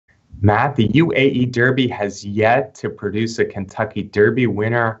Matt, the UAE Derby has yet to produce a Kentucky Derby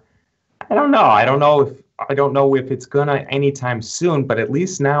winner. I don't know. I don't know if it's gonna anytime soon, but at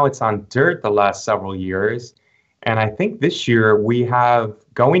least now it's on dirt the last several years. And I think this year we have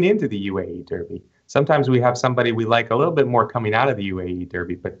going into the UAE Derby. Sometimes we have somebody we like a little bit more coming out of the UAE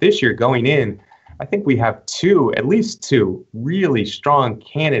Derby, but this year going in, I think we have at least two really strong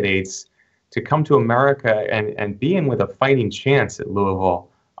candidates to come to America and be in with a fighting chance at Louisville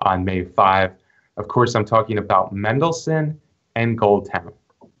on May 5. Of course, I'm talking about Mendelssohn and Goldtown.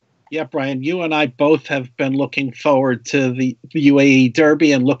 Yeah, Brian, you and I both have been looking forward to the UAE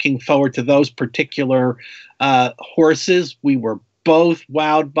Derby and looking forward to those particular horses. We were both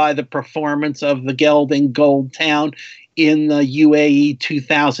wowed by the performance of the gelding Goldtown in the UAE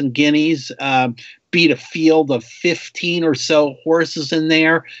 2000 Guineas. Beat a field of 15 or so horses in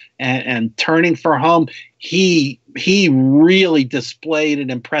there, and turning for home, he really displayed an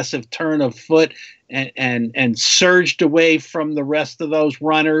impressive turn of foot and surged away from the rest of those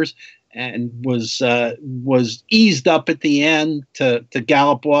runners and was eased up at the end to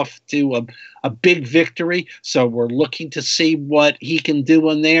gallop off to a big victory. So we're looking to see what he can do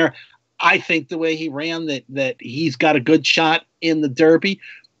in there. I think the way he ran that he's got a good shot in the Derby.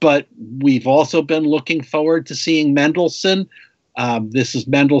 But we've also been looking forward to seeing Mendelssohn. This is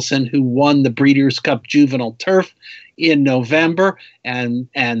Mendelssohn who won the Breeders' Cup Juvenile Turf in November. And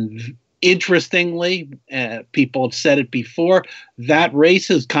interestingly, people have said it before, that race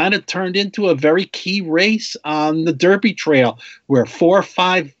has kind of turned into a very key race on the Derby Trail, where 4,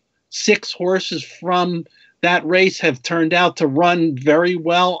 5, 6 horses from that race have turned out to run very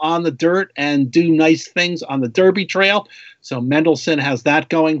well on the dirt and do nice things on the Derby Trail. So Mendelssohn has that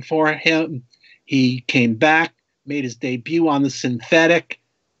going for him. He came back, made his debut on the synthetic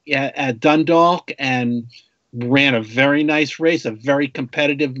at Dundalk, and ran a very nice race, a very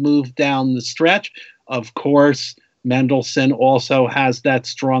competitive move down the stretch. Of course, Mendelssohn also has that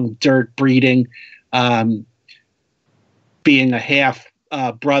strong dirt breeding, being a half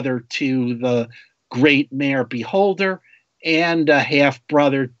brother to the great mare Beholder, and a half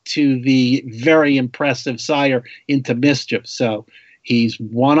brother to the very impressive sire Into Mischief. So he's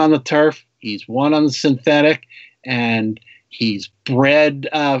won on the turf, he's won on the synthetic, and he's bred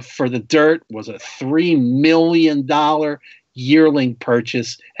for the dirt. Was a $3 million yearling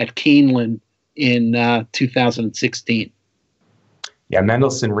purchase at Keeneland in 2016. Yeah,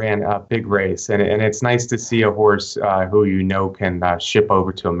 Mendelssohn ran a big race, and it's nice to see a horse who you know can ship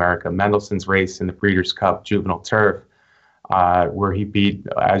over to America. Mendelssohn's race in the Breeders' Cup Juvenile Turf, where he beat,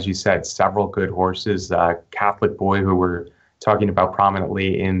 as you said, several good horses. Catholic Boy, who we're talking about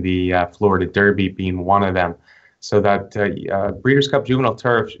prominently in the Florida Derby, being one of them. So that Breeders' Cup Juvenile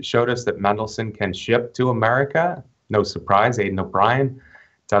Turf showed us that Mendelssohn can ship to America. No surprise, Aidan O'Brien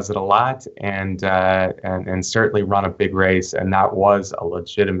does it a lot, and certainly run a big race, and that was a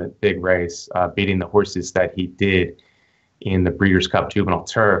legitimate big race, beating the horses that he did in the Breeders' Cup Juvenile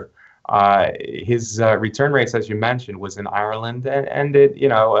Turf. His return race, as you mentioned, was in Ireland, and it,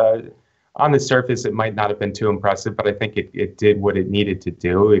 on the surface it might not have been too impressive, but I think it did what it needed to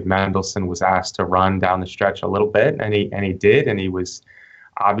do. Mendelssohn was asked to run down the stretch a little bit, and he did, and he was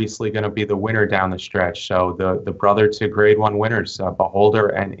obviously going to be the winner down the stretch. So the brother to Grade 1 winners, Beholder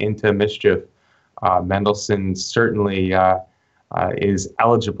and Into Mischief, Mendelssohn certainly is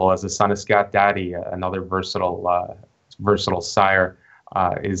eligible as a son of Scott Daddy, another versatile sire,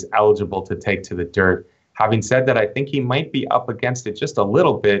 is eligible to take to the dirt. Having said that, I think he might be up against it just a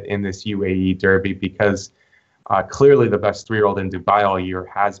little bit in this UAE Derby, because clearly the best 3-year-old in Dubai all year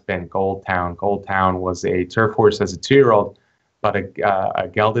has been Goldtown. Goldtown was a turf horse as a 2-year-old, but a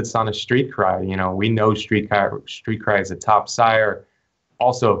gelded son of Street Cry. We know Street Cry is a top sire,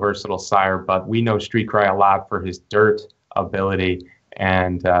 also a versatile sire, but we know Street Cry a lot for his dirt ability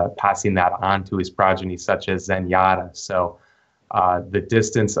and passing that on to his progeny, such as Zenyatta. So the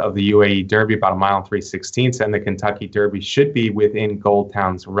distance of the UAE Derby, about 1 mile and 3/16, and the Kentucky Derby should be within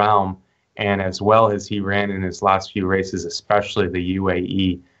Goldtown's realm. And as well as he ran in his last few races, especially the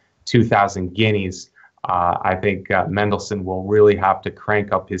UAE 2000 Guineas, I think Mendelssohn will really have to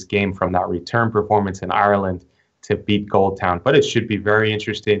crank up his game from that return performance in Ireland to beat Goldtown. But it should be very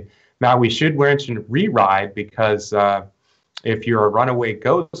interesting. Now, we should mention Re-Ride, because if you're a Runaway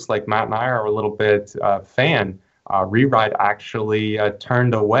Ghost like Matt and I are a little bit fan, Re-Ride actually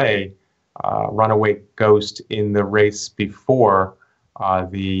turned away Runaway Ghost in the race before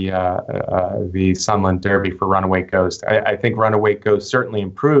the Sunland Derby for Runaway Ghost. I think Runaway Ghost certainly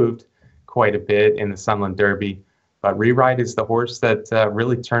improved quite a bit in the Sunland Derby, but Re-Ride is the horse that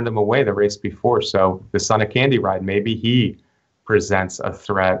really turned him away the race before. So the son of Candy Ride, maybe he presents a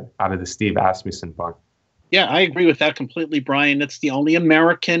threat out of the Steve Asmussen barn. Yeah, I agree with that completely, Brian. It's the only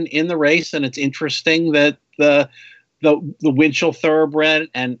American in the race, and it's interesting that the Winchell Thoroughbred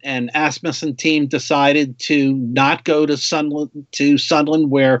and Asmussen team decided to not go to Sunderland,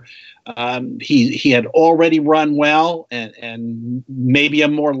 where he had already run well and maybe a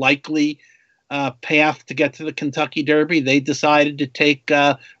more likely path to get to the Kentucky Derby. They decided to take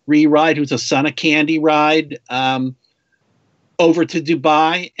Ride, who's a son of Candy Ride, over to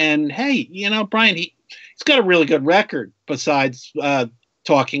Dubai. And hey, Brian, he's got a really good record besides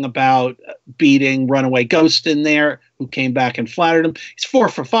talking about beating Runaway Ghost in there, who came back and flattered him. He's 4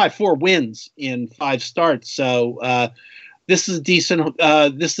 for 5, 4 wins in 5 starts. So this is a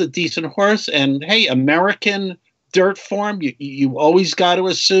decent horse. And hey, American dirt form, you always got to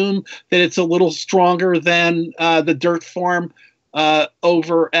assume that it's a little stronger than the dirt form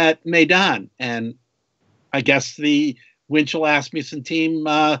over at Meydan. And I guess the Winchell Asmussen team,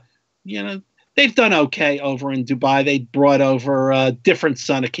 they've done okay over in Dubai. They brought over a different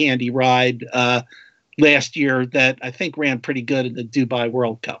son of Candy Ride last year that I think ran pretty good in the Dubai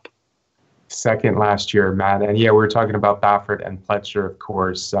World Cup. Second last year, Matt. And yeah, we're talking about Baffert and Pletcher, of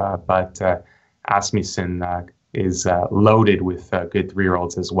course, but Asmussen is loaded with good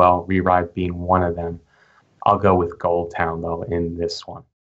 3-year-olds as well, Reride being one of them. I'll go with Goldtown, though, in this one.